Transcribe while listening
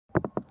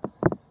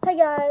Hi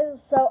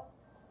guys, so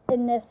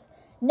in this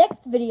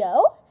next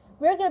video,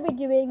 we're going to be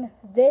doing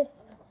this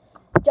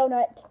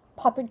donut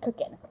puppet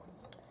cooking.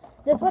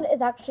 This one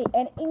is actually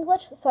in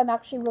English, so I'm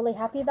actually really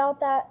happy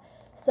about that.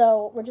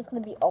 So we're just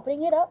going to be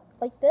opening it up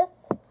like this.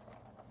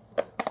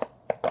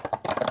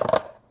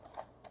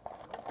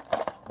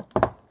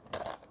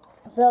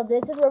 So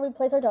this is where we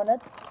place our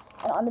donuts,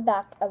 and on the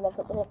back, I love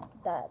the little,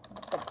 that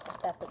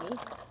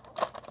thingy.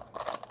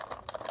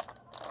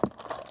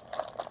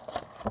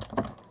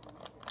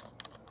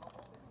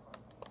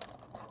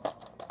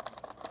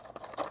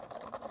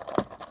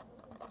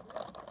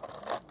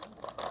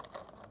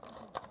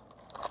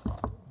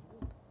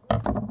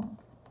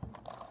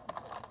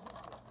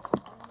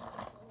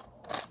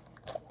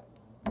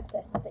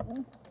 This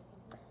thing.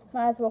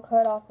 Might as well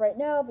cut it off right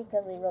now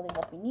because we really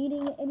won't be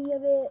needing any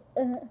of it.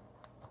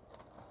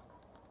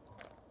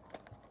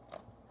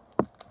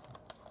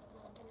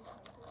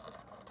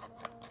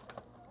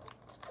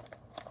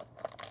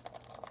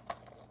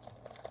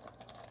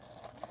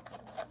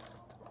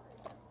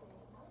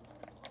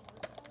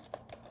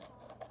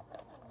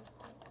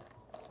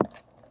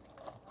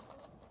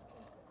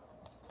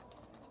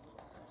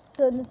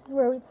 So this is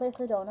where we place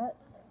our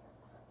donuts.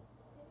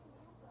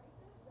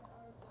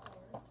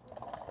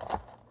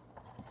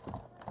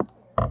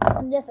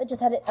 And yes, I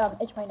just had it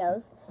itch my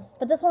nose.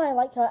 But this one I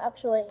like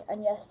actually,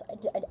 and yes, I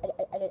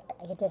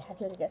did have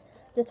to do it again.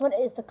 This one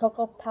is the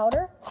cocoa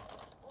powder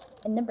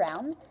in the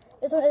brown.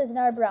 This one is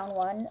another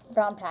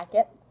brown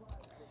packet.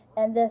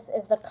 And this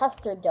is the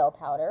custard dough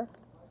powder.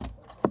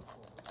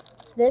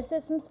 This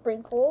is some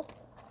sprinkles.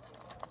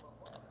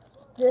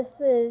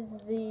 This is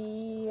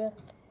the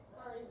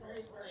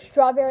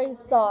strawberry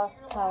sauce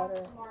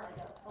powder.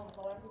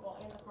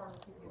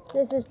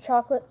 This is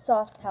chocolate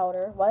sauce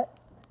powder. What?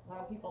 A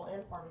lot of people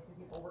and pharmacy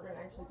people, we're going to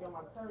actually do them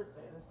on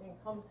Thursday. The thing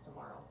comes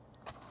tomorrow.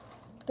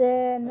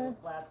 Then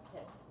Lab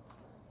kit.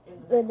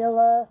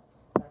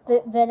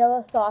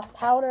 vanilla sauce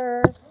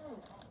powder.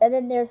 And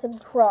then there's some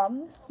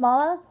crumbs.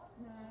 Mama,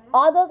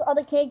 all those are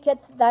the cake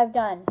kits that I've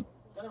done.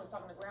 Then I was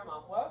talking to Grandma.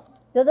 What?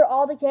 Those are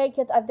all the cake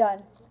kits I've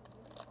done.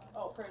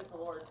 Oh, praise the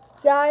Lord.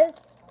 Guys,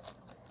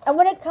 and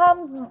when it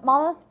comes,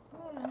 Mama,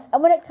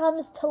 and when it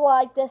comes to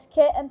like this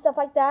kit and stuff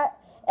like that,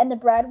 and the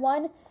bread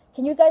one,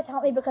 can you guys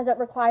help me because it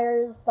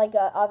requires like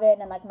an oven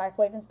and like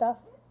microwave and stuff?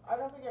 I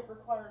don't think it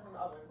requires an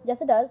oven.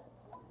 Yes, it does.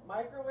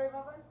 Microwave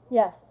oven?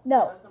 Yes.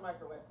 No. That's a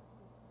microwave.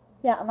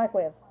 Yeah, a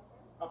microwave.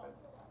 Oven.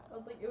 I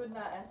was like, it would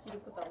not ask you to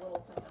put that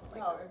little thing in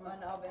No, it would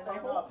an oven. I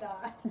burn hope up.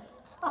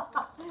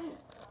 not.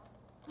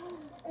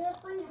 And a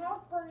free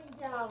house burning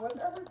down with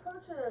every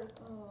purchase.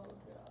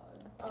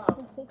 Oh,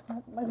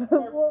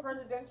 They're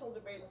presidential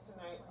debates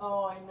tonight.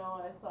 oh, I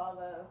know. I saw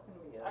that. It's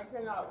gonna be a I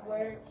cannot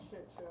wait.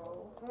 shit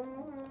show.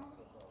 Mm-hmm.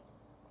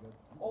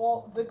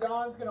 Oh, the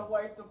Don's gonna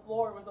wipe the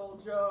floor with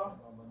old Joe.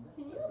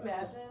 Can you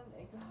imagine?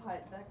 God,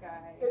 that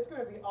guy. It's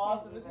gonna be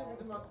awesome. This is gonna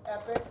be the most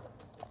epic,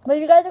 But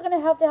you guys are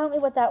gonna have to help me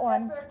with that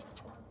one, epic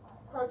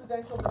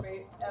presidential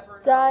debate ever.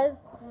 known.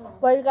 guys.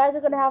 Well, you guys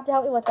are gonna have to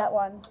help me with that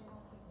one.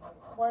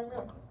 Why me?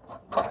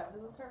 Yeah,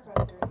 does it start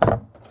right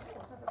there?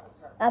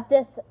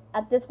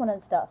 At this one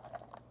and stuff.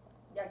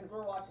 Yeah, because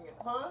we're watching it.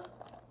 Huh?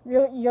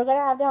 You're gonna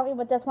have to help me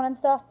with this one and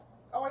stuff.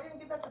 Oh, I didn't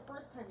get that the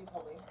first time you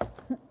told me.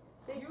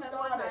 Say You 10 got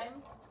more it.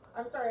 times.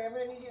 I'm sorry, I'm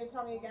gonna need you to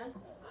tell me again.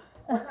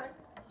 One time.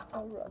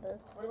 Oh, brother.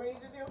 What do we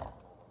need to do?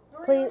 Who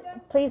are you Please,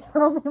 again? please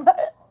help me.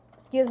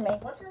 Excuse me.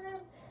 What's your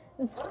name?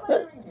 What am I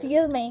doing here?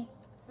 Excuse me.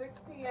 6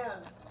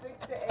 p.m.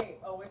 6 to 8.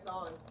 Oh, it's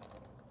on.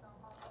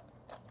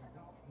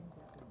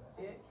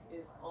 It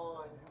is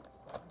on.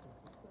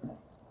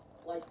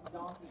 Like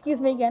donkey. Excuse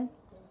me again.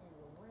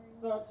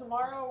 So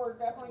tomorrow we're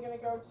definitely gonna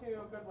go to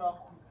Goodwill.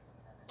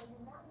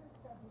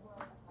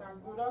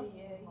 Sound good?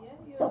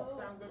 Yeah.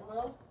 Sound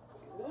Goodwill?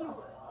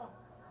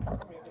 I'm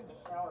gonna get the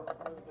shower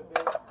before we get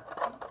bed.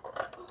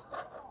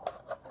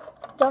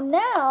 So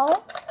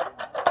now,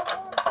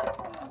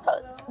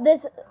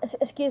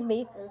 excuse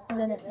me. It's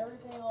getting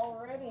everything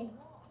already.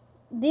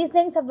 These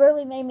things have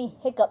really made me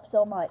hiccup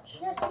so much.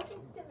 Yeah, she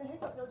keeps getting the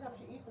hiccups every time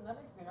she eats, and that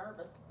makes me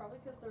nervous. Probably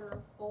because they're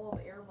full of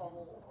air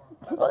bubbles.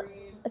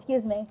 Agreed.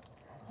 Excuse me.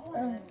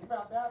 And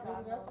About that,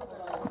 maybe that's what it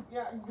is.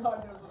 Yeah,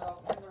 God knows what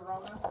else. And the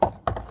Rona.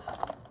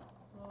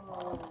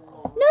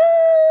 Oh. No!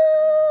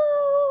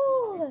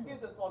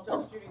 Excuse us while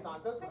Judge Judy's on.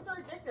 Those things are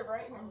addictive,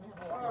 right?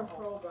 Oh,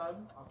 so good.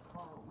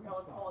 Yeah,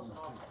 let's polish them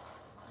off.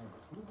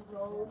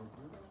 So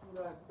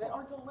good. They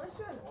are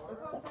delicious.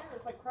 That's what I'm saying.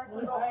 It's like cracked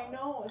off. I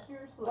know,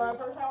 seriously. When I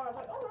first had one, I was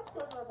like, oh, that's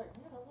good. And I was like,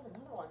 man, I want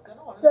another one. I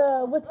don't want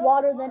So with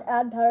water, then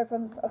add powder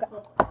from. Okay.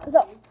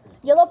 So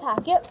yellow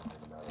packet,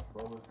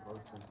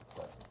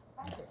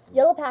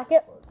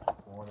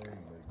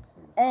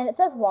 and it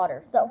says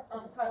water. So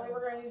Kylie, we're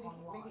going to need to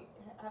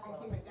have him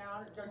keep it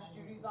down. Judge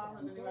Judy's on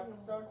for the new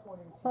episode.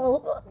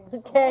 oh,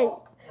 okay.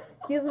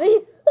 Excuse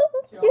me.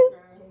 Excuse. Joking.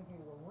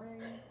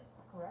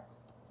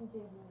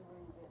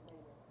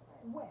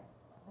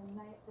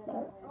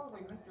 Oh,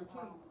 they missed your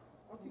tea.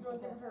 What's he doing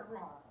giving her a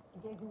ring? He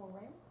gave you a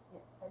ring?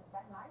 Yes.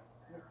 That night?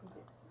 Yes, he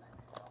did.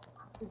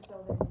 So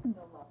then he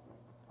still loves me.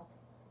 Okay.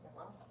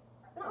 Wow.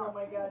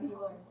 my god, he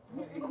looks.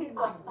 He's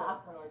like, this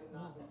probably did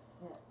not.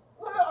 Yeah.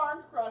 Look at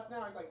arms crossed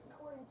now. He's like, no.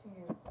 According to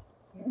you,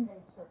 you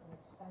paid certain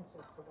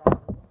expenses for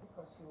that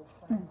because you were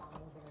planning on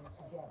moving in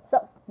together.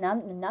 So, now,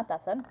 not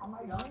that side. Am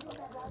I reading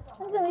that right?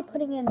 I'm going to be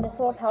putting in this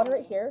little powder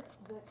right here.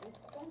 The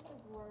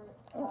expenses were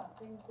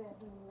things that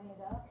he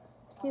made up.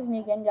 Excuse me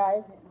again,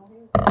 guys. I didn't know he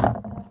was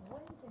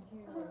When did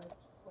you and Mr.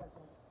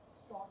 Pleasant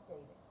start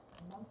dating?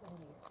 Month and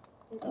year?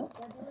 It was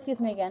February Excuse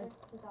me again.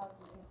 26th,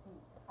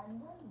 2018. And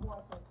when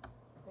was it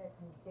that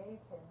you gave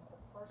him the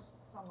first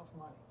sum of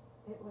money?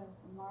 It was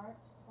March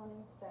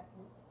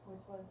 22nd,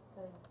 which was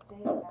the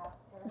day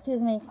after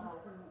Excuse me. he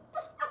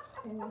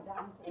pinned me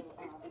down to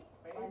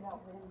find out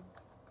when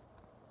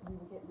we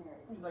would get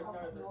married. He's like,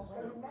 none of this is So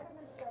you true. met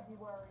him in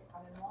February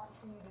and in March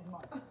you needed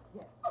money.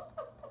 Yes.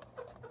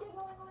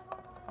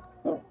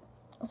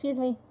 Excuse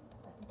me.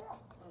 That's a bill.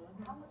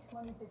 How much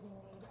money did he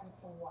need and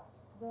for what?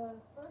 The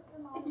first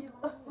amount of He's-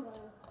 money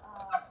was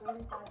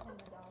 $3,500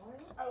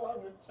 I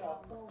love your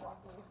child. for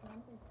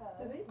engagement because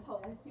Do they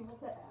tell these people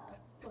to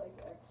act like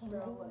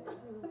extra like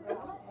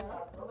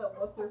that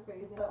what's her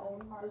face that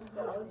owns the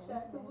salad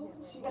shack? Cause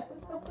wasn't she at the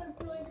film? I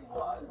feel like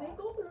they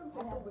go through and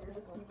pick the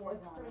weirdest people.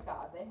 I swear to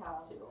God, they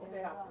have to.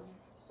 They have to.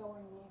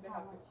 showing me They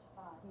how have to.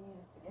 much he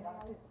needed to get out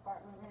of his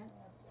apartment rent.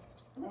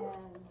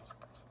 And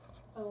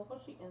I love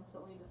how she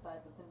instantly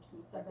decides within 2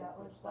 that seconds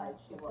was which side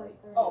she the first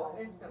likes. Oh,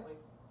 $30. instantly.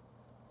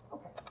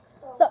 Okay.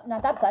 So,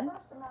 not that the side.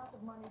 first amount of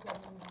money that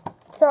he needed was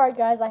to Sorry, get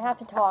guys, I have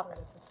to talk.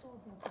 so that the two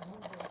of you could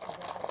move in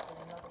together in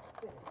another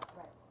city.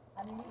 Right.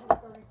 And he needed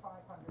 $3,500.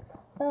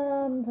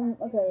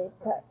 Okay.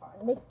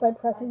 Mix by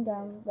pressing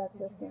down back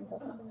this one.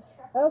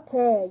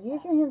 Okay,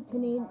 use your hands to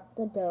knead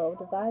the dough.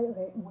 Divide,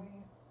 okay. Where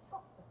you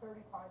took the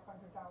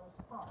 $3,500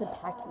 from. The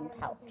packing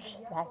pouch.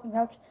 Packing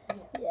pouch?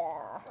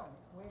 Yeah. Show me,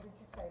 where did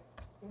you take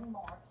in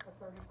March the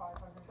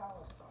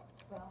 $3,500 from?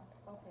 Well,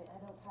 okay, I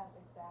don't have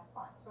exact,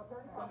 Fine, so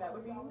And that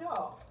would be $3,500.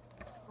 no.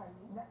 pardon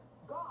me.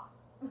 Gone.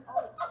 Oh,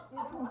 you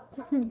know what,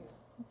 thank you.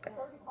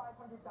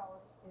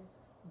 $3,500 is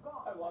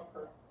gone. I love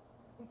her.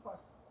 Because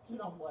She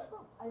don't play.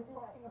 I do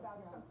talking have about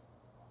some,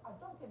 some,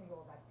 don't give me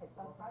all that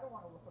paperwork, I don't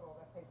wanna look at all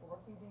that paperwork,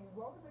 either you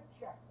wrote him a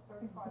check for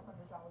 $3,500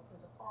 for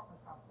his apartment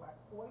complex,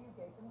 or you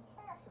gave him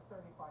cash of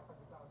 $3,500,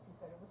 you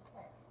said it was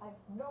cash.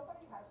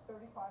 Nobody has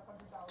 $3,500 in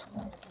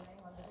their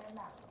name under their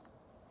mattress,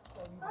 so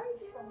you have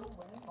to show me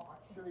when in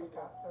March Sure you you took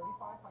do. out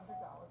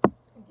 $3,500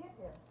 to give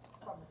him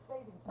from the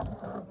savings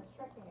account, from the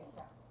checking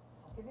account.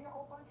 Don't give me a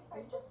whole bunch of Are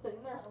you paperwork. just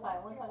sitting there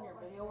silent on your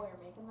video while you're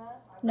making that?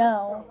 I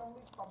No. want to show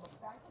only from the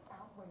bank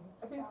account where you I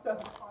took think out so.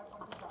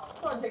 $3,500.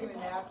 Come on, taking a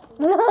nap.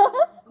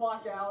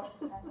 Clock out.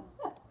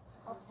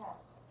 Okay,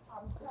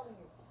 I'm telling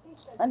you, he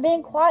said. I'm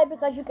being quiet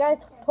because you guys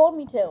told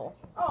me to.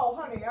 Oh,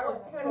 honey, I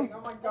was kidding.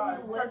 Oh my God.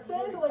 And you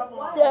listened? Like Come on.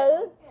 what?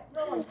 Yes.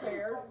 No one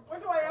cares.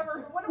 When am I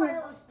ever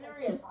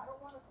serious? I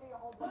don't wanna see a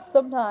whole bunch.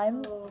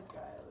 Sometimes. Oh,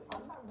 Kylie.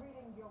 I'm not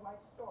reading your life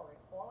story,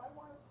 all I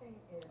wanna see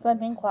is. So I'm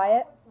being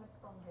quiet? acknowledgement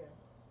from him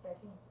that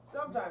he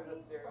Sometimes it's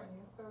received serious. from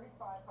you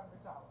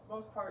 $3,500.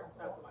 Most part,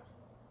 not so much.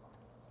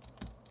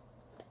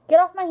 Get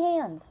off my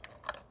hands.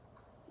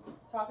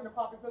 Talking to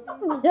Poppy Cookies?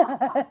 Get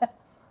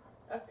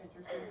That's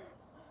interesting.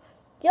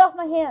 off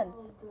my hands.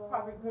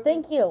 Poppy Cookies?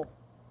 Thank you.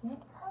 You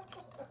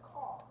purchased a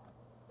car,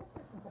 this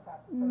isn't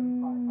about the $3,500.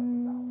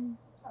 Mm.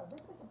 No,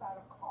 this is about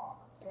a car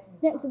that you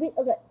Next week,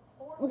 okay.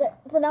 purchased. Okay,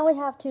 so now we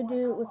have to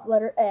do with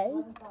letter A.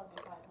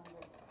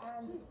 11,500.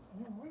 And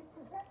you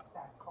repossessed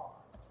that car,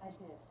 I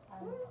did.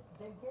 and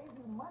they gave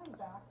you money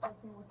back that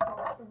you were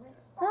told to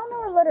restock. I don't know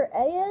where letter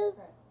A is.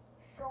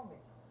 Show me.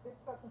 This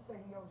doesn't say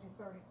he owes you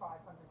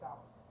 $3,500.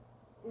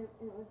 It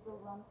was the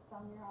lump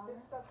sum, Your Honor.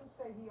 This doesn't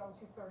say he owes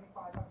you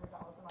 $3,500,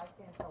 and I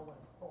can't tell what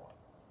it's for.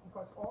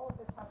 Because all of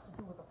this has to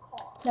do with a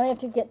car. Now we have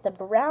to get the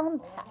brown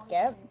All I wanna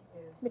packet, see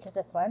is which is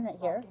this one right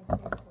here,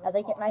 stocking fees for as the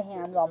I get car. my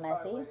hands all All right,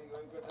 messy. lady, you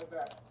wanna get that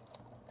back?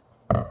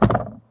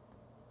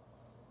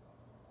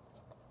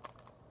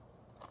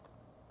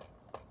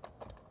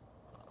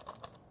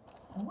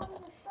 What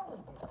are you showing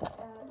me?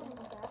 In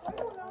the back, are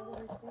the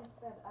receipts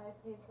that I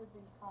paid for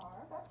the car.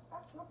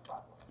 That's your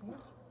problem.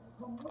 You're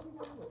moving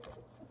on with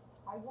it.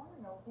 I wanna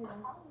know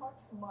how much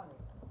money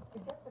to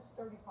get this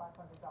 $3,500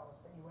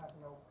 that you have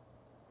no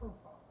proof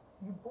of.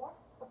 You bought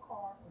the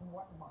car in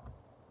what month?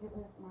 It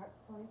was March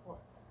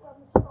 24th. Well,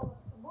 Ms. Rowland,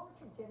 weren't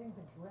you getting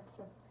the drift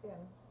of him?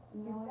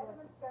 You No, met I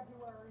him in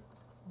February,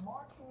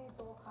 March he needs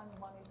all kind of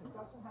money, he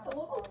doesn't have. I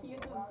love a that car, he you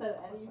hasn't go out said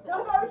and- anything.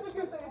 No, I was just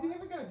gonna say, is he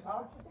even gonna Is that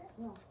talk? what you did?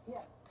 No,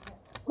 yes.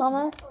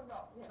 Mama, Yes or no?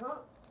 Huh?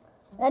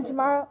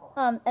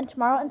 and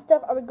tomorrow and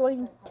stuff, are we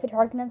going to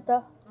Target and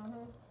stuff?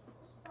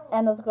 Mm-hmm.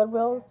 And those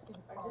Goodwills?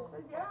 I just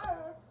said yes.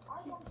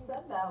 She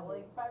said that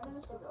like 5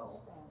 minutes ago.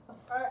 And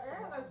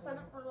I've said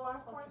it for the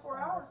last 24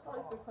 hours,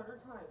 probably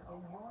 600 times.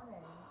 In your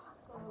name,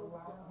 and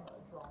allowing him to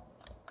drive.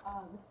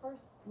 The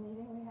first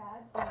meeting we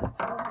had,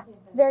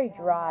 it's very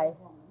dry.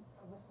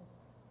 Listen,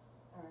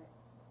 All right.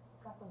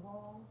 got the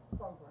wrong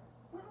program.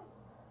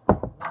 I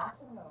want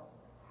to know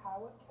how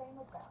it came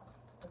about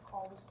the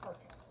car was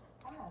purchased.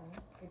 And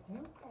if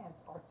you can't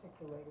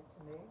articulate it to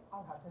me.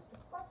 I'll have Mr.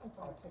 Pleasant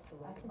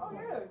articulate it. Oh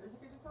yeah, does he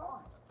get to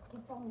talk? He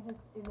told me his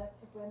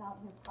electric went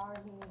out in his car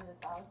and he needed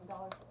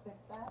 $1,000 to fix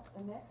that.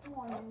 The next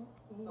morning,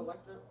 he So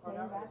electric came went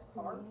out in back his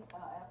to car? me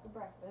after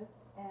breakfast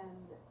and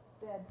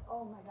said,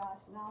 "Oh my gosh,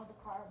 now the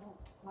car won't,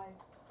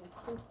 his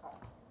police car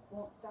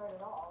won't start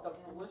at all." Stuff's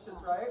and, delicious,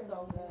 so right?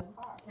 then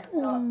car. Can't He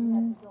stop.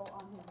 had to go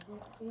on his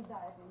deep sea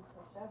diving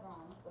for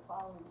Chevron the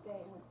following day,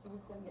 which he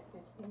was gonna get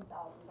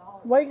 $15,000.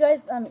 What are you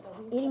guys So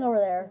he eating said,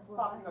 over there? "Since we're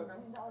Popping buying a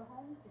cookies. $1 million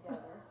home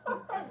together."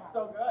 he's gonna So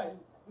buy it." good.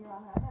 Your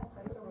Honor, I have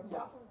to say,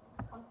 Yeah.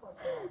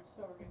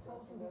 So we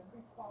told you we're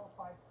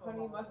pre-qualified for.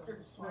 Honey mustard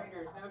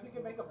Schneiders. Now if you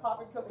can make a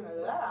popping cookie out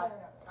of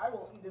that, I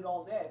will eat it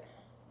all day.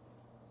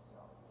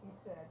 So he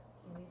said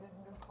he needed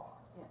a new car.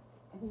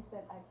 And he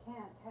said, "I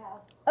can't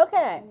have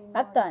Okay,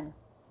 that's done.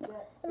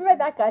 debt." I'll be right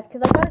back, guys,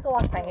 because I gotta go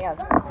wash my hands.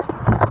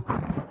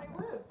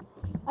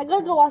 I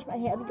gotta go wash my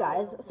hands,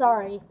 guys.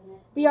 Sorry.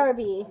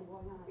 BRB.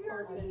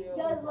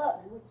 Guys, look.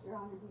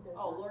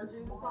 Oh Lord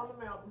Jesus on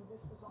the mountain.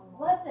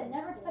 Listen,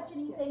 never touch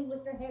anything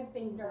with your hands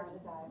being dirty.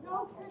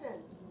 No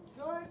kidding.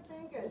 Good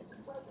thinking.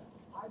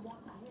 I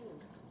want you to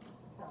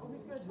tell me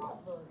your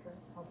version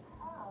of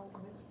how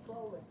Miss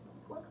Froelich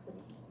put the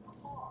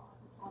car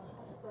on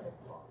her credit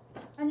card.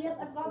 And yes,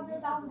 I've gone through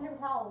 1,000 paper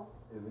towels.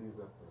 It leads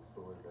up to the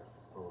story that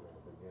you told in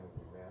the beginning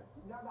we met.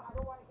 No, I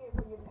don't want to hear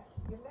where you met.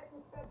 You met in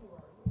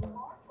February. In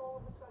March,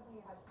 all of a sudden, you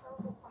had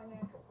terrible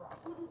financial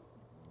problems.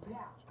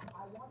 Now,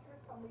 I want you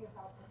to tell me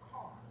about the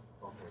car.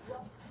 Okay,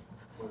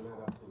 what led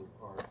up to the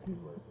car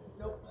situation?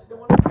 Nope, I she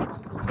don't got-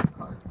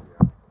 want to.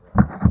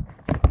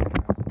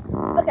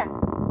 Okay.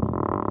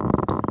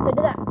 So I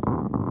did that.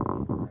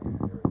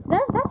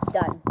 Now that's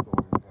done.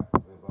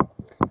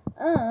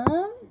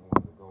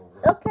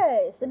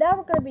 Okay, so now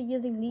we're gonna be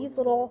using these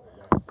little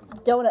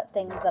donut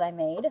things that I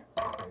made.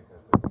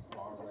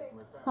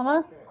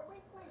 Mama?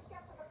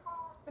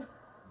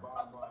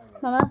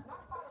 Mama?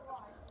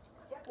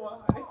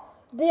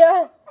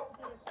 The,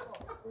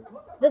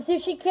 the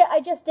sushi kit I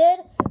just did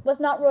was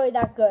not really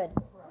that good.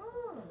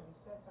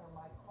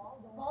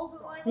 Falls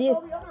in line The- with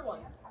all the other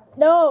ones.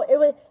 No, it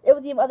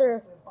was the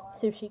other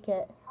sushi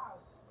kit.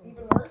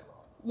 Even worse.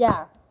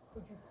 Yeah.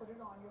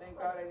 Thank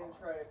God I didn't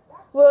try it.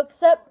 Well,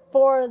 except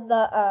for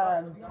the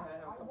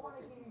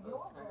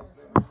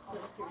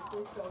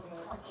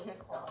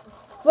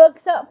well,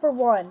 except for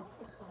one.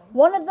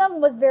 One of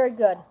them was very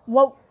good.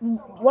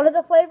 One of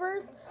the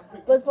flavors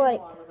was like,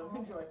 Okay,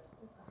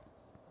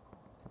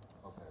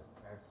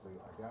 actually,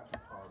 I got the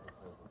car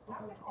because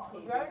of the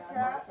Is that a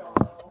cat?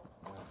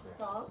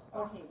 Huh?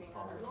 I hate being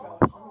on her show.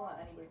 She doesn't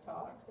let anybody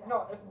talk.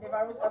 No, if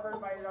I was ever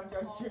invited on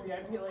Judge Judy,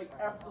 I'd be like,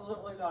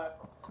 absolutely not.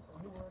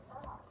 You were at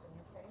her house and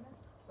you came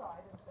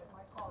inside and said,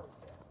 "My car is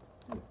there."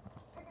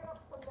 Pick it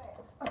up from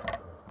there. And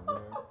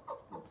then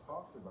we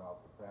talked about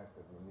the fact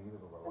that we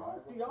needed a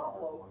reliable car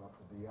Diablo? going up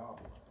to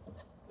Diablo.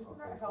 Isn't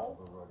Okay, that so hell?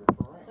 the rugged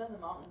terrain. Says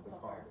the mountains The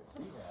somewhere. car that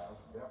she has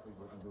definitely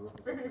wouldn't do it.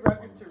 because Very it's one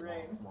rugged of these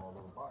terrain. Small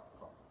little box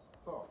cars.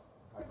 So,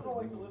 I People said, don't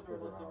we like to need live to there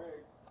figure unless they're out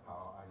married.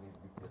 how I need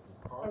to get this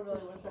car. I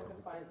really fixed wish I so could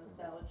we find fix the it.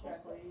 Salad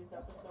Shack Ladies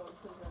episode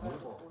because that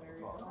was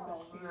hilarious.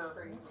 Oh, she's Yeah.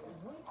 crazy.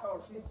 Oh,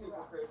 she's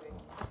super crazy.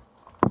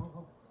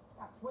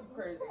 That's what you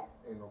Crazy. said.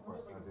 Ain't no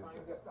question, I did Find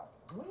that.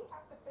 it. We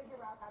have to figure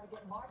out how to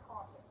get my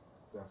car fixed.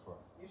 That's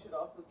right. You should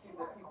also see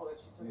the people that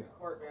she took to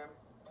court, man.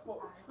 True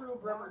Now we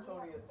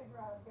Bremertonians. have to figure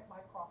out how to get my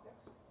car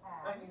fixed.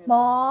 I mean, in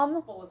Mom,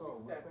 the fullest So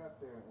we extent. sat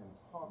there and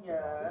talked Yes.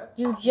 about it.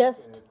 you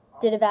just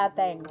did a bad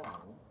thing.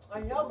 I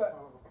know, but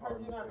had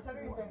you not said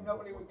anything,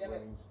 nobody would get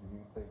it.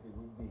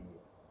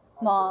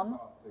 Mom,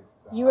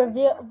 you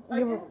reveal I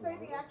you. didn't say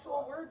the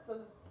actual words, so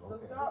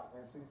stop.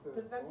 And she said,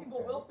 Because then people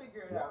okay. will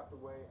figure it out. Walked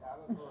away out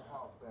of her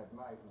house that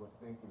night with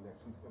thinking that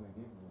she's gonna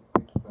give me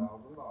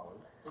 $6,000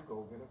 to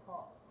go get a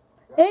car.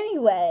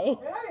 Anyway,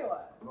 Anyway,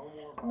 No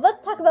more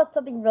let's talk about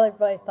something really,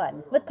 really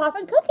fun with Pop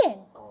and Cooking.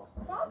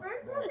 Pop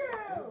and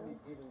Cooking!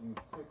 Even use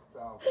 $6,000.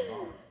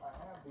 I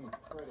have these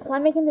credit So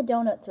I'm making the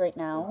donuts right I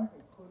now.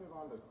 can put it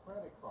on the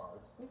credit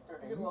cards. he's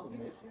starting And to get you lucky.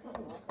 can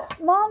make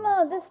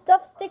Mama, this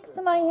stuff sticks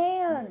to my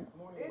hands.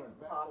 It's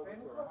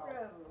poppin'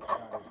 cookin'.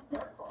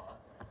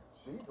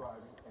 She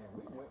driving, and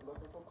we went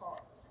looking for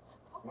cars.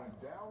 Went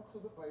down to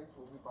the place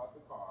where we bought the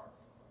car.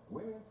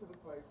 Went into the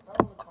place,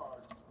 found the car.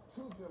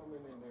 Two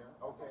gentlemen in there.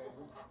 Okay,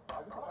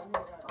 I need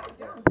to ask you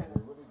a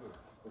question. What do you do?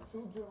 The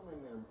two gentlemen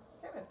in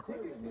there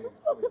clearly made it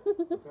clear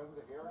because of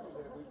the area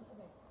that we.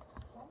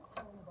 Don't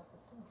tell me what the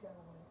two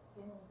gentlemen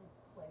in the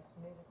place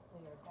made it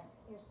clear. That's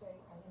hearsay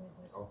and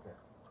inadmissible. Okay.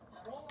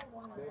 All I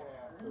want to They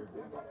know. asked her,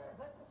 didn't they ask?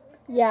 Listen to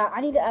me. Yeah, I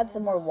need to add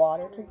some more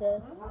water to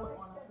this. That's what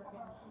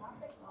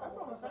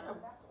I'm saying.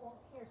 That's all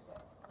hearsay.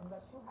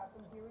 Unless you have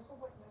them here as a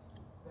witness,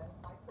 then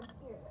I can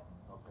hear them.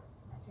 Okay.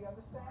 Do you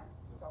understand?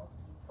 Don't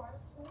try to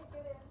sneak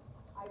it in.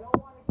 I don't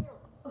want to hear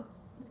it.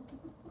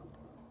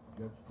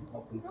 Judge, you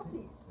will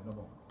continue in a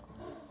moment.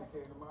 She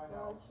came to my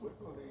house with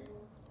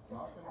police,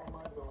 knocking on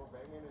my door,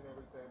 banging and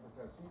everything,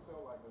 because she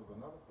felt like there was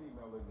another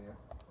female in there.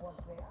 Was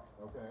there?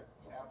 Okay,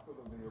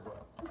 absolutely it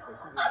was. But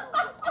she didn't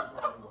know what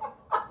female it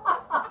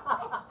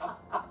was.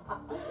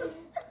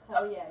 Hell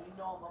Oh yeah, you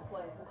know I'm a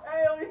player.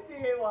 Hey, at least he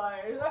ain't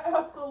lying.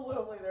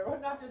 Absolutely there was.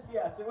 Not just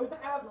yes, it was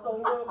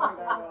absolutely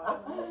there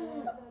was.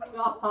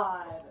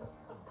 God.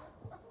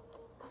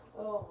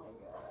 Oh my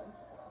god.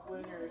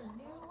 Winners.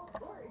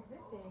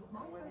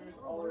 Winners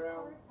all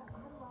around.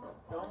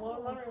 Don't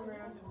want money,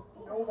 man.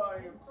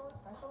 Nobody.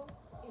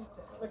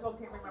 Like, I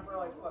can't remember,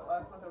 like, what,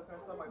 last month I was going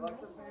to sell my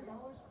Lexus, maybe?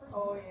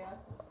 Oh yeah.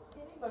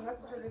 So I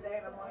messaged her today,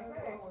 and I'm like,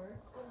 hey,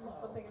 I'm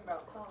still thinking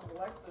about selling the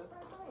Lexus.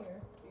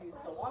 Do you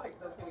still want it?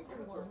 Because I was going to give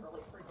it to her for,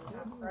 like, freaking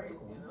half price,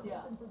 you know?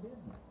 Yeah.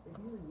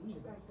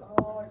 She's like,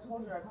 oh, I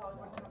told her I probably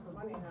wouldn't have the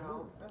money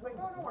now. I was like,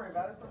 oh, don't worry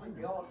about it. It's no big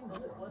deal. I'll still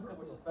just list it,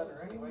 which is better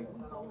anyway, because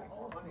then I'll make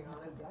more money on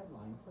it.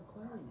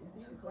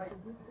 She's like,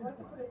 let's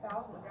put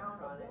 $1,000 down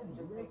on it and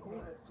just make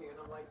payments to you. And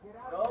I'm like,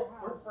 nope,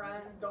 we're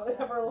friends. Don't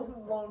ever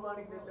loan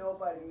money to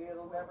nobody.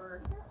 It'll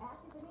never.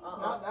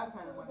 Not that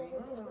kind of money.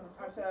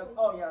 I said,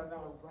 oh yeah,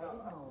 no.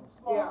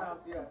 Small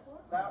amounts, yes.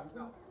 That,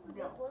 no.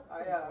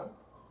 I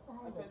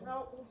said,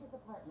 nope.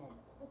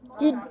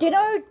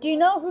 Do you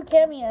know who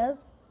Cammy is?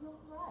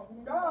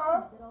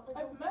 Duh.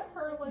 I've met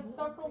her like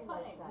several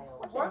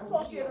times. Once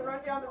while she had to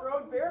run down the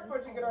road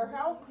barefoot to get our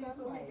house key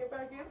so we could get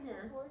back in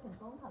here.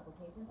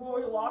 Well,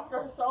 we locked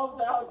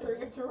ourselves out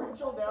during a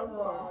torrential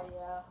downpour. Oh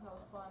yeah, that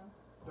was fun.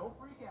 Don't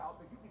freak out,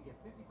 but you can get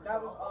 50%.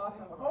 That was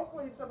awesome.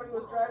 Hopefully somebody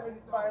was driving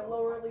by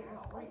Lower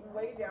Wheaton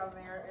Way down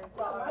there and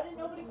saw Why it. didn't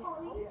nobody call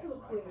me to the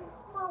police?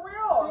 For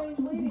real! Strange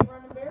lady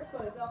running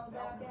barefoot down the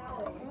back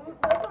alley.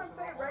 That's what I'm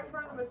saying, right in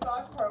front of the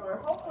massage parlor.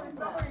 Hopefully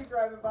somebody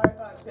driving by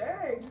thought,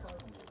 dang.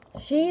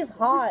 She's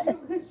hot.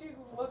 She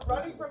was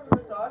running from the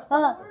massage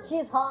Huh? parlor?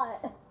 She's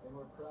hot.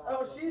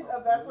 Oh, she's,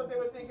 that's what they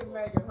would think of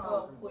Megan,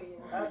 huh? Oh please.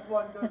 That's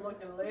one good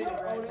looking lady You know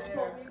what right Otis there.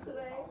 told me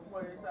today?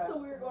 What is that? So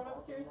we were going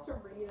upstairs to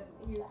read,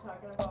 and he was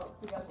talking about,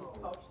 we got these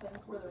couch things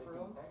for the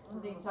room,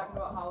 and he's talking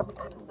about how he's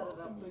going to set it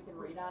up so we can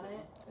read on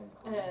it,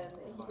 and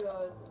he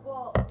goes,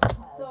 well,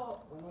 so,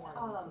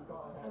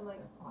 I'm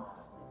like,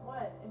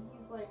 what? And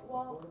he's like,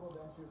 well,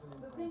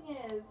 the thing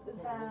is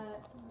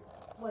that,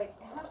 like,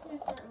 it has to be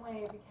a certain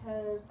way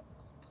because,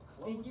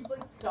 and he's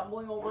like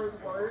stumbling over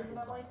his words, and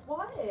I'm like,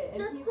 what? And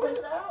Just he's spit like,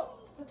 it out.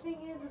 the thing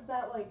is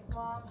that, like,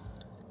 Mom,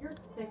 you're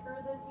thicker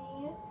than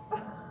me.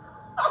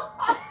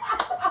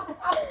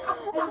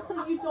 And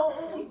so you don't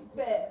really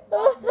fit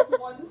on this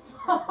one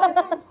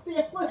spot. And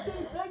Sam was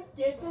in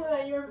the kitchen and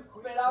I hear him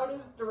spit out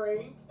his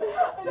drink.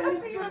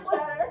 And he's just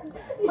like,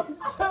 he's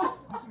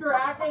just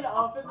cracking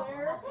up in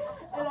there.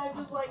 And I'm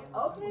just like,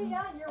 okay,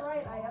 yeah, you're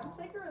right. I am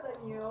thicker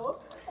than you.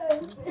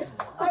 And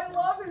I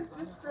love his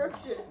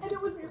description. And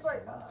it was, He's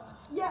like,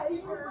 yeah, he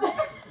was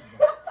like,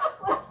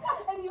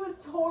 and he was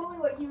totally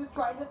like, he was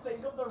trying to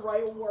think of the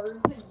right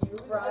word to use.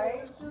 Right.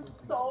 And it was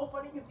just so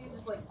funny because he's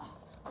just like,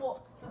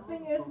 well, the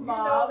thing is, you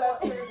Mom. know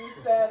that's going to be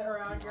said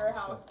around your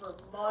house for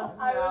months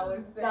I now. was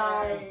is Sam.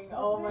 dying.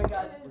 Oh my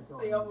god,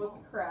 Sam was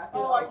cracking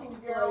Oh, I up. can He's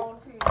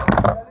guarantee.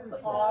 That is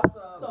like,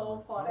 awesome.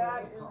 so funny.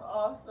 That is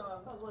awesome.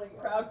 I was like,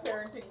 Proud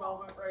parenting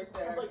moment right I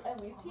there. was like,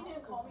 at least he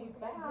didn't call me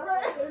fat.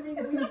 Right. I mean,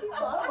 at least he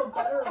thought of a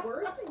better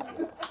word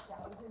to use.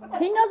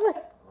 He knows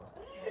what.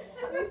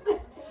 At least,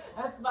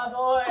 That's my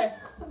boy.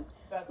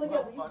 That's like, so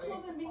at least funny. he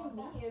wasn't being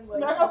mean. Like,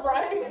 No,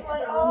 right? in He's a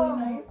like, really oh.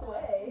 nice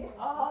way.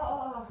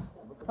 Oh,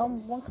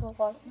 One cup of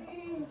water.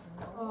 see?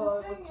 Oh,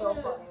 it was thing so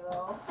is- funny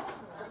though.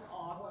 That's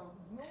awesome.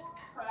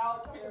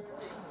 Proud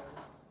parenting.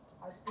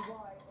 As to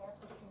why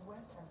after she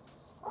went and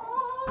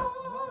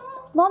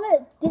Oh. Mom,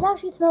 it did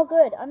actually smell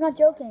good. I'm not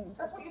joking.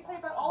 That's what you say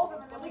about all of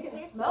them, and then Like, we it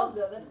taste smelled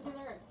them. good. That doesn't mean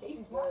they're gonna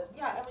taste good.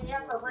 Yeah, I mean, you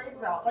have our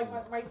brains out. Like,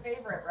 my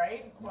favorite,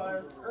 right,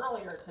 was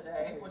earlier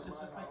today, which is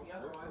just like the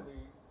other ones.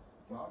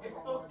 It's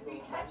supposed to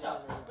be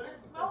ketchup, but it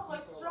smells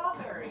like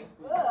strawberry.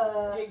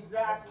 Ugh.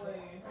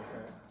 Exactly.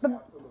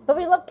 But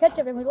we love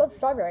ketchup and we love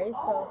strawberries,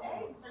 Oh, so.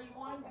 eggs. Are you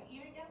wanting to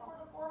eat again for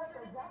the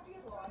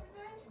 450th time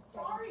today?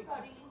 Sorry,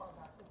 buddy.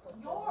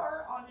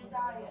 You're on a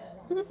diet.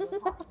 You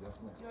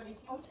had a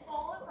huge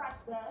bowl at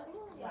breakfast,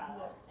 yes,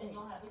 and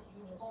you'll have a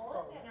huge bowl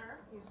at dinner.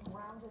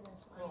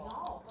 I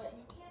know, but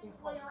you can't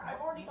just lay around.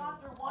 I've already gone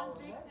through one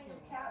big thing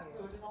of cat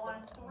food in the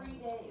last 3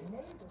 days.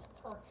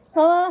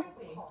 Mama,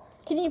 Crazy.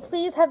 can you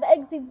please have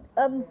Eggsy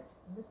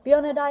be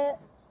on a diet?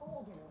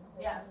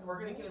 Yes, we're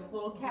gonna get him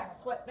little cat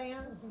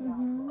sweatbands,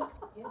 Mm-hmm.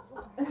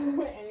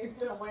 and he's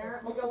gonna wear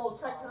it. We'll get a little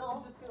I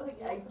techno. just feel like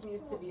Eggs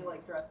needs to be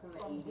like dressed in the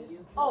 80s.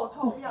 Oh,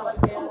 totally, yeah, like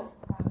Yes.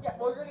 yeah,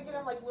 we're gonna get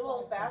him like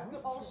little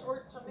basketball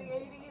shorts from the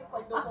 80s,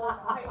 like those old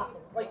tiny,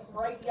 like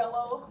bright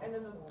yellow, and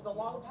then the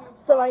long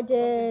tubes. So I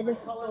did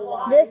Color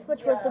lines. this,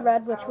 which was the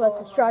red, which was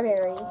the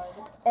strawberry,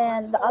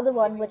 and the other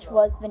one, which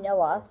was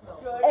vanilla,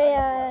 Good.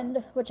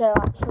 and which I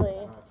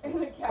actually,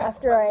 And the cat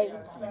after I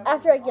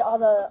sweatbands. get all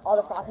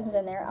the frostings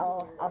in there,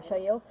 I'll show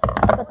you.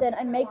 But then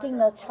I'm making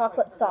the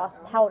chocolate sauce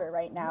powder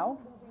right now.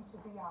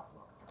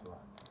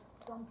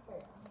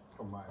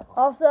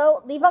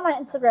 Also, leave on my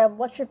Instagram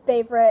what's your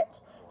favorite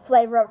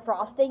flavor of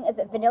frosting. Is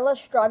it vanilla,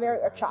 strawberry,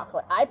 or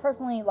chocolate? I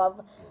personally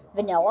love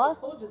vanilla.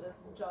 I told you this,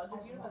 Judge,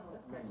 if you'd have been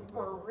listening.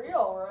 For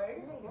real,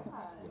 right?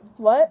 God.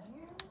 What?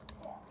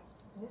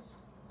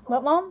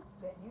 What, Mom?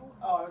 that you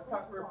Oh, I was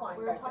talking, replying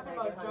We were back to talking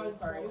Megan, about honey, Judge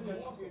sorry, Judy.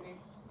 Judge Judy.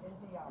 in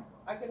DI.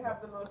 I could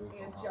have the most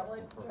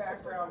angelic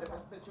background of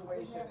a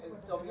situation and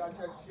still be on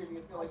Judge Judy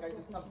and feel like I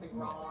did something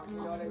wrong, you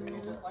know what I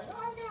mean? Just like,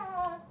 oh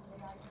yeah.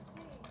 May I see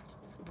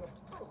your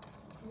proof?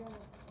 You know,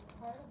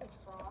 part of the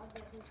fraud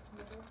that he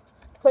committed.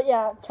 But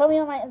yeah, tell me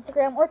on my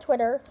Instagram or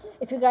Twitter.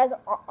 If you guys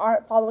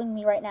aren't following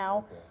me right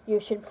now, you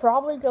should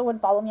probably go and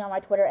follow me on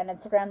my Twitter and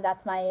Instagram.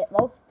 That's my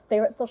most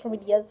favorite social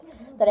medias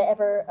that I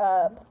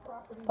ever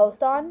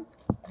post on.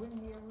 Um,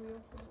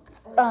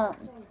 Part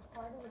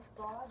of the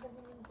fraud that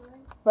he was doing.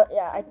 but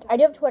yeah, I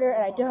do have Twitter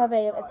and I do have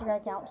a Instagram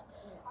account,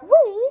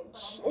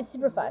 which is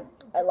super fun.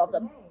 I love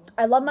them.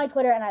 I love my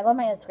Twitter and I love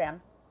my Instagram.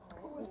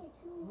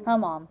 Hi,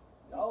 Mom.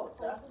 Oh,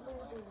 definitely.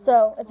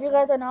 So, if you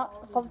guys are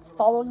not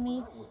following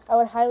me, I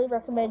would highly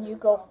recommend you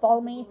go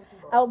follow me.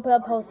 I will put a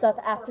post up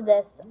after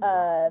this,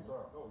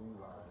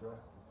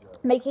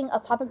 making a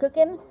Papa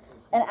Cookin'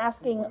 and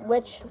asking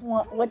what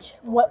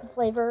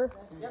flavor,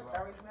 Yep, I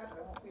always imagine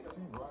I won't feed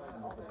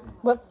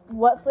him.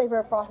 what flavor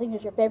of frosting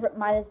is your favorite.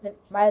 Mine is the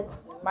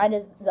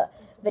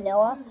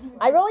vanilla.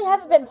 I really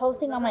haven't been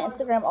posting on my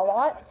Instagram a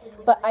lot,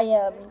 but I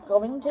am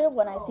going to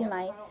when I see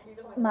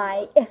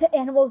my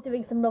animals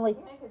doing some really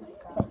funny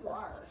stuff.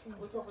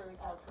 Look over and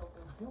couch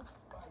open.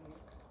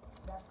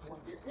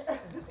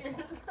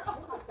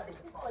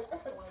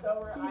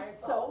 He's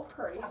so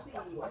crazy. She did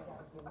not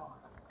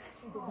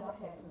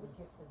get you the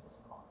gift of this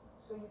car.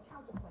 So your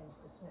counterclaim's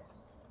dismissed.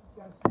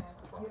 You understand?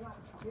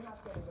 You're not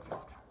getting the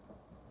car.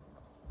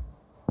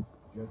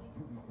 Judge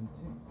Judy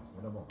continues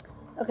in a moment.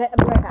 Okay, I'll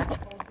be right back.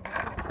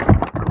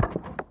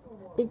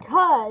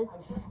 Because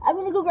I'm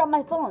gonna go grab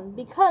my phone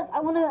because I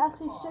want to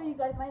actually show you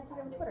guys my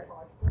Instagram and Twitter.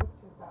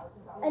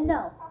 And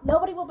no,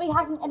 nobody will be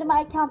hacking into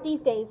my account these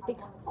days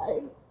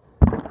because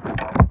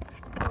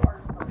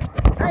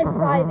I'm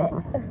private.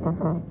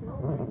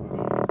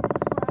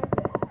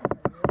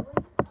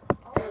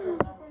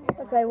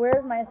 Okay,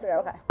 where's my Instagram?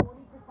 Okay.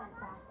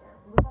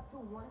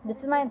 This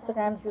is my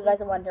Instagram, if you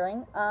guys are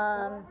wondering.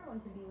 I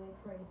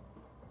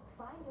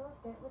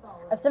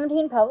have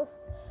 17 posts,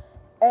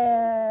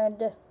 and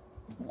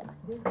yeah.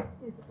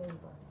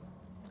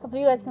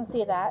 Hopefully you guys can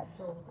see that.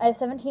 I have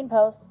 17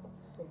 posts.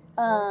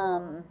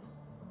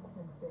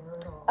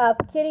 Of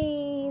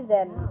kitties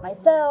and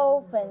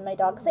myself and my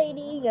dog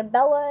Sadie and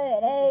Bella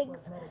and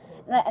eggs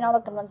and all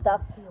that fun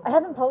stuff. I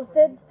haven't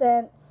posted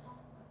since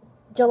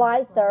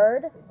July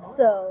 3rd,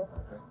 so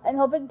I'm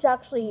hoping to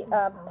actually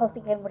post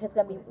again, which is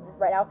going to be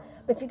right now.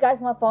 But if you guys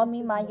want to follow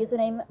me, my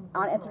username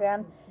on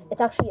Instagram,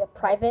 it's actually a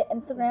private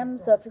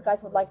Instagram, so if you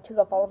guys would like to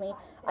go follow me,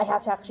 I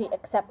have to actually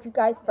accept you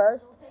guys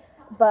first.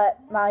 But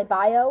my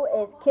bio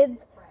is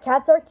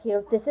cats are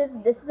cute. This is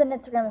an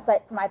Instagram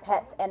site for my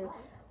pets and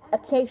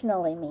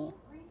occasionally me.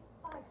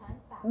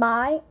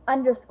 My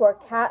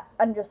 _cat_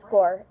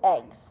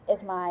 eggs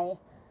is my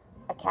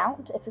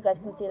account. If you guys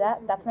can see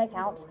that, that's my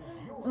account.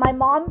 My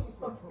mom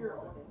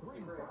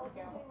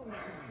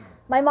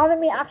and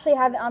me actually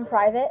have it on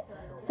private.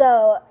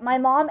 So my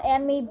mom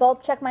and me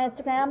both check my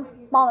Instagram.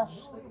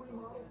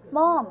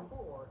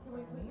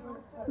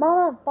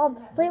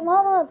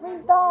 Mama,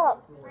 please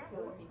stop.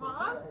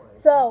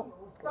 So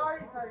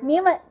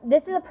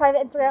this is a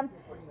private Instagram.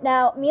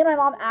 Now, me and my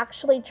mom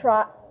actually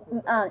try.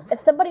 If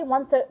somebody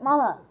wants to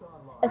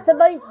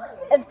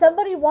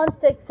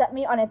accept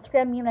me on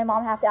Instagram, me and my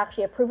mom have to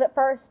actually approve it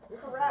first.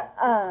 Correct.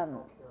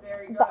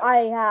 Very good. But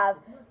I have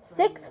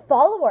 6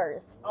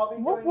 followers. I'll be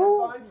doing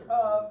a bunch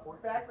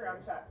of background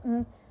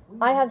checks.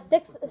 I have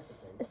six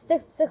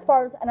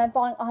followers, and I'm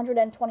following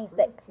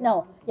 126.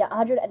 No, yeah,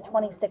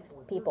 126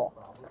 people,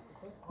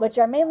 which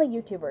are mainly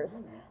YouTubers,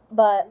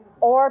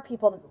 or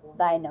people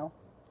that I know.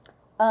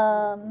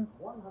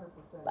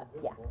 But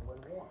yeah.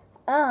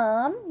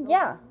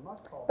 Yeah.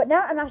 But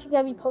now I'm actually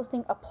gonna be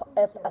posting a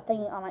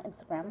thing on my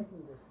Instagram.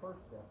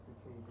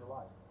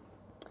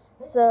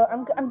 So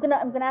I'm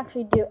gonna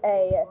actually do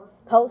a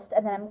post,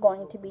 and then I'm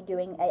going to be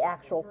doing a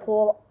actual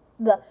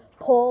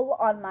poll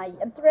on my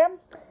Instagram.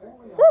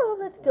 So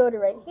let's go to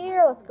right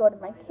here. Let's go to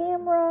my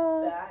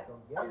camera.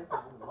 That is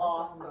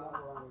awesome.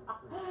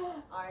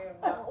 I am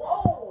not.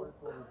 Whoa!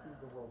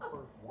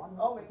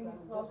 Oh, maybe he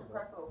smells your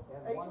pretzels.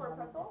 Hey, you want a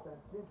pretzel?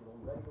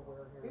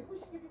 Maybe we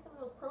should give you some of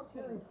those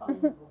protein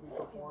puffs.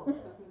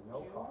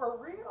 For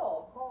real.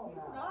 He's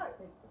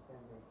nuts.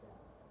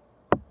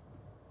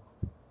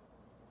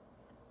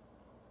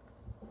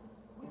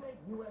 We make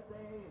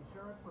USAA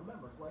insurance for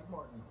members like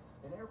Martin,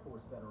 an Air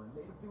Force veteran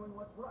made of doing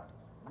what's right,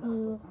 not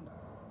what's easy.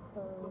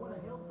 So when a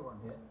hailstorm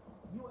hit,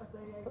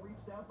 USAA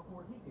reached out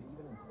before he could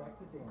even inspect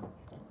the damage.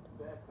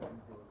 That's how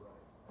you do it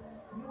right.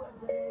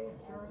 USAA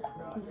insurance is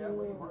not just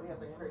way more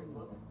than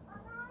Craigslist.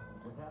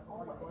 With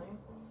hassle-free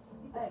claims,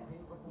 he got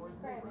paid before his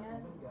neighbor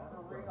even got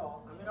For started.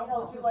 real. I'm gonna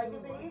hold you like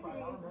a baby.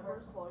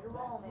 Slow your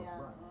roll, man.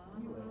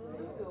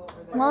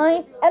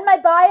 Mama,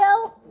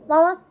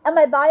 and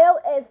my bio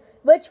is,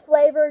 which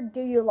flavor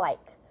do you like?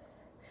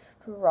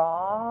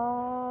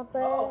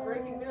 Strawberry. Oh,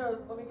 breaking news.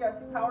 Let me guess.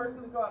 The power's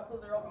gonna go out, so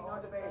there will be no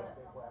debate.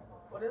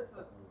 What is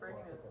the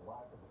breaking news?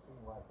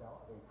 scene right now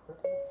of a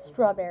triple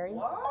Strawberry.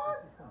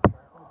 What?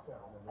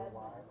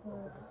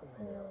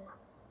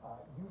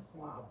 You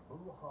see the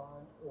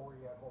Wuhan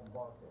Oriental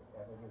Market,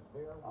 and it is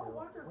there Oh,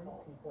 where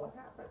wonderful. 3 people What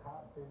happened?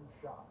 have been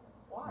shot.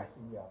 Why?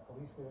 You see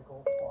police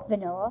vehicles on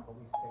Vanilla. scene,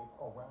 police tape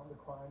around the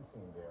crime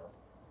scene there.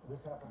 This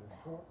happened a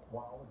short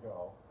while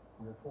ago.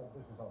 We are told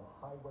this is on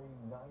Highway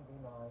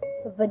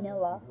 99.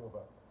 Vanilla. We do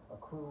have a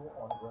crew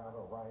on the ground.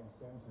 Ryan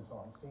Sims is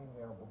on scene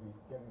there. We'll be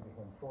getting to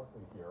him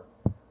shortly here.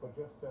 But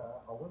just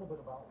a little bit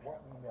about what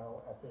we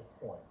know at this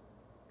point.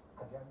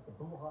 Again, the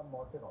Wuhan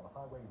Market on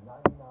Highway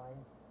 99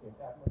 in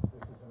Edmonds.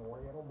 This is an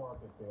Oriental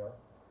Market there.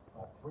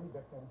 3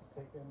 victims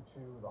taken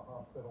to the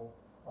hospital.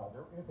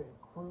 There is a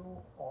crew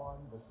on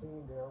the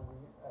scene there.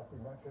 As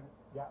we mentioned,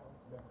 gathering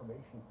some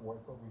information for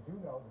us, but we do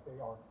know that they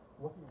are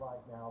looking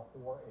right now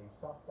for a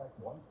suspect,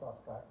 one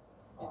suspect.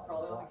 He's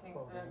probably on the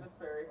Kingston Edmonds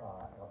Ferry.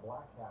 And a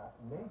black hat,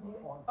 maybe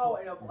on Oh,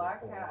 foot and a here black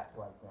for hat. us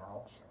right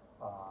now.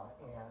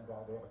 And they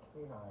have a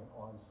canine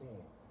on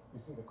scene. You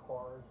see the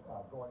cars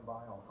going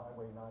by on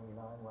Highway 99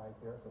 right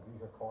there. So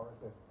these are cars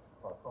that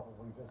are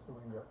probably just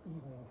doing their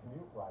evening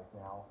commute right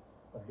now.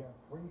 Again,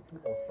 3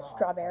 people shot.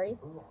 Strawberry.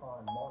 At the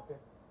Wuhan Market.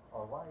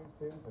 Ryan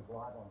Sims is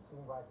live on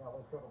scene right now.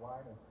 Let's go to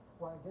Ryan. And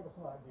Ryan, give us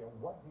an idea.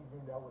 What do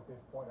you know at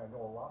this point? I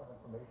know a lot of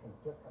information is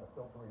just kind of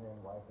filtering in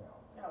right now.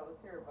 Yeah, let's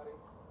hear it, buddy.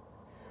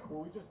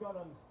 Well, we just got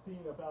on the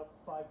scene about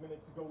 5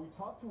 minutes ago. We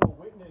talked to a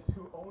witness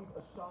who owns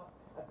a shop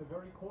at the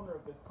very corner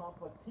of this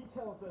complex. He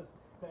tells us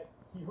that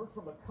he heard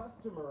from a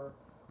customer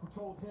who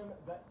told him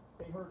that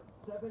they heard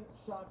 7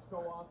 shots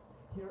go off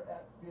here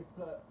at this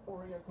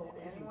Oriental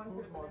And Asian anyone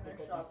food could have been in market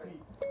there that you shopping.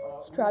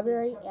 see.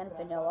 Strawberry We kept and that.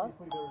 vanilla.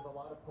 Obviously, there's a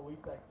lot of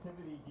police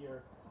activity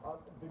here.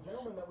 The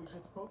gentleman that we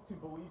just spoke to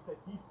believes that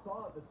he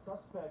saw the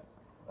suspect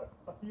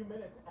a few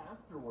minutes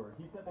afterward.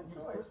 He said that he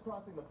was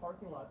crisscrossing the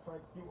parking lot trying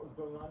to see what was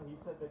going on. He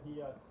said that he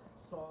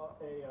saw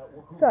a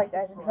who Sorry he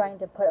guys, I'm described trying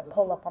to put a as a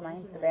poll short up on my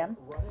Asian Instagram.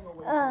 man running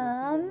away from the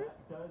scene, and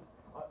that does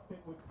fit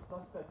with the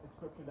suspect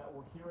description that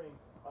we're hearing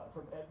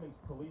from Edmonds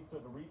police.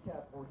 So the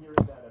recap, we're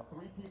hearing that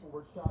 3 people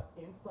were shot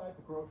inside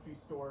the grocery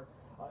store,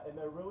 and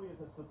there really is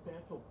a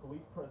substantial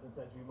police presence,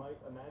 as you might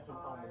imagine,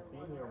 on the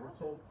scene here. We're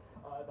told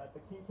that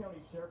the King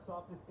County Sheriff's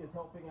Office is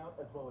helping out,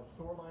 as well as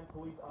Shoreline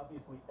Police.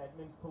 Obviously,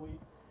 Edmonds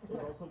Police is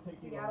also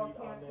taking the Seattle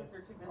lead on can't this. because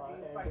they're too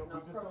busy And fighting we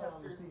off just got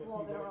on the protesters. scene a Well,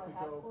 few they don't minutes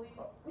have ago. police.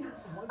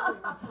 One thing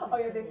interesting Oh,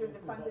 yeah, they've thing been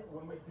is defunded. that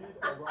when we did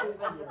They've arrive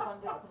been here,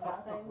 defunded to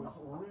traffic nothing.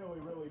 was really,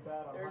 really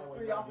bad on There's Highway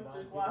 3 99,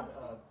 officers given, left.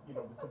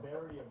 the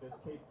severity of this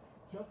case.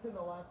 Just in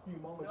the last few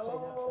moments, they No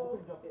have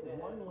opened up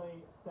kidding. 1 lane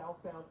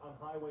southbound on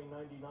Highway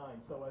 99.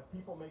 So as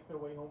people make their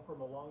way home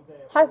from a long day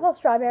at How work, to spell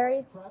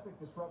strawberry? traffic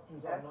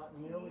disruptions are not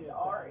nearly as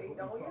bad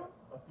as what we STRAW?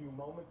 saw a few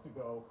moments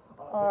ago.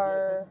 But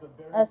R yet, this is a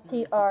very S serious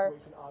T R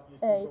situation, obviously,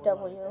 going on in A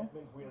W.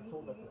 Edmonds. We are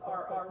told that the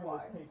suspect in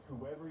this case,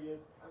 whoever he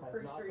is, I'm has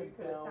pretty not sure been you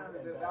could have found,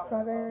 sounded and it that, out.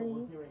 Strawberry. so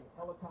we're hearing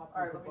helicopters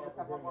Alright, let me above, just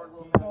have we're one more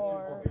hearing little canines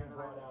Or- are being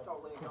brought out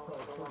Totally to going try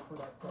to along. search for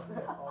that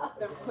suspect. All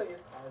Then again, please,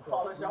 as,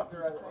 polish three off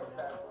the rest people of are it.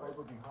 now at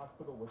Overview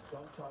Hospital with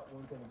gunshot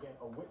wounds, and again,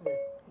 a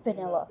witness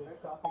Vanilla. in this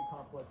shopping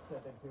complex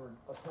said that there were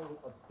a total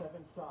of 7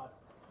 shots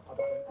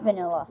about an hour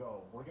Vanilla.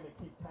 ago. We're going to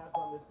keep tabs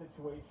on this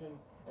situation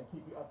and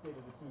keep you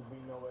updated as soon as we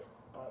know it.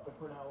 But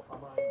for now,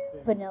 I'm Ryan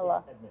Sims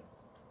Vanilla. in Edmonds.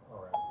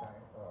 All right,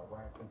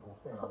 Ryan Sims will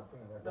stay on the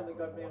scene there. Then the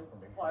gathering more gunman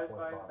information flies for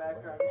by us in the on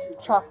background the and way.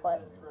 shoots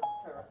Chocolate. Ryan Sims from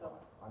Terra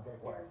Summer. I'm Dave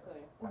West.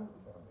 Seriously.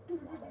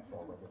 That's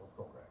our regular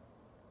program.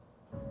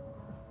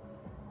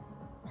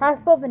 How to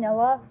spell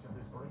vanilla?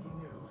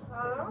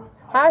 Huh?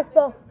 How to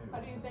spell How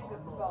do you think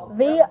it's spelled?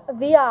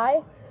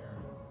 V-I-L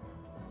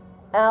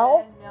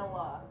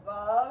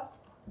Vanilla.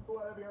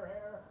 Whatever your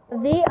hair.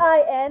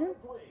 V-I-N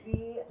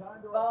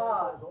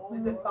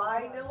Is it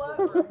vanilla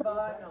or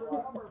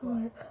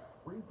vanilla?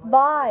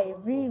 Vi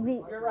V-V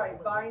You're right,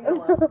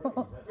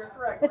 vanilla. You're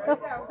correct. Write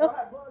it down. Go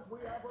ahead.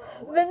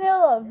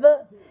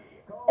 Vanilla.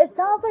 It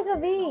sounds like a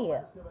V.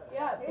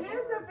 Yeah. It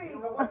is a V,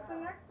 but what's the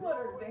next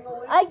letter?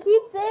 Dingle. I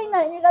keep saying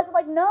that and you guys are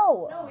like,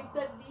 no. No, we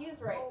said V is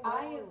right.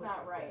 I is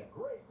not right.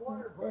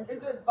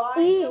 Is it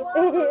E. vanilla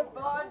or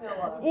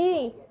vanilla?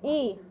 E.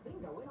 E.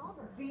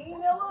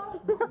 Vanilla?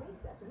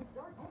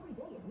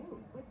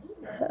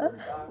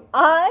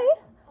 I?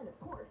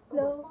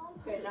 No.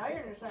 Okay, now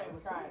you're just not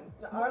even trying.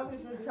 I don't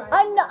think you're trying.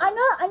 I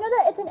know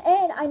that it's an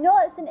N. I know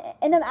it's an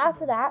N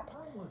after that.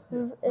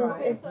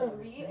 Okay, so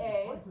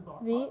V-A.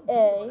 What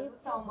V-A. does it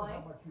sound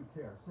like?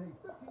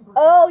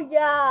 Oh,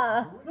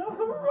 yeah.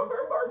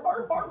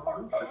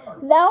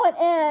 Now an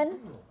N.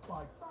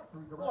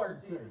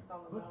 Lord Jesus, on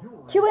the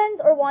mountain. 2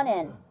 N's or 1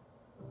 N? If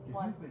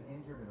you've been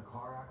injured in a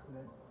car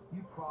accident,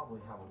 you probably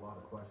have a lot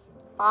of questions.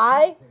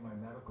 I? Pay my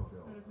medical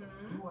bills.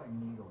 Do I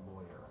need a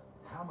lawyer?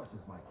 How much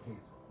is my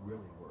case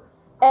really worth?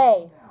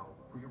 A. Now,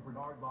 for your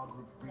Bernard Law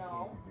Group free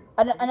No. case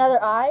review. Another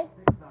I?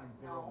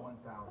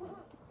 690-1000.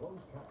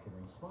 Closed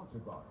captioning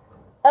sponsored by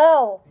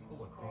L.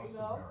 People There you across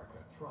go. America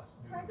trust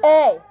news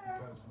A.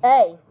 because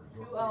A.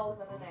 Two L's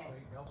and an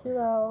A. 2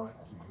 L's.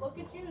 to Look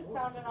at you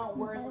sounding out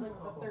words like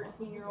the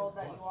 13-year-old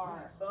that you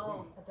are.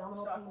 Boom.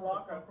 Abdominal Shock pain,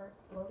 locker. discomfort,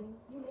 bloating.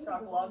 You may Shock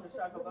be the locker, one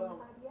shock that's boom.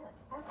 living with IBS.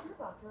 Ask your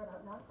doctor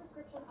about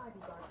non-prescription ID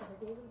Guard for the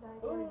daily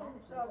dietary Boom,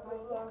 management shock of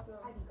IBS. locker.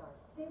 ID Guard,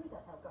 daily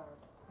gut health guard.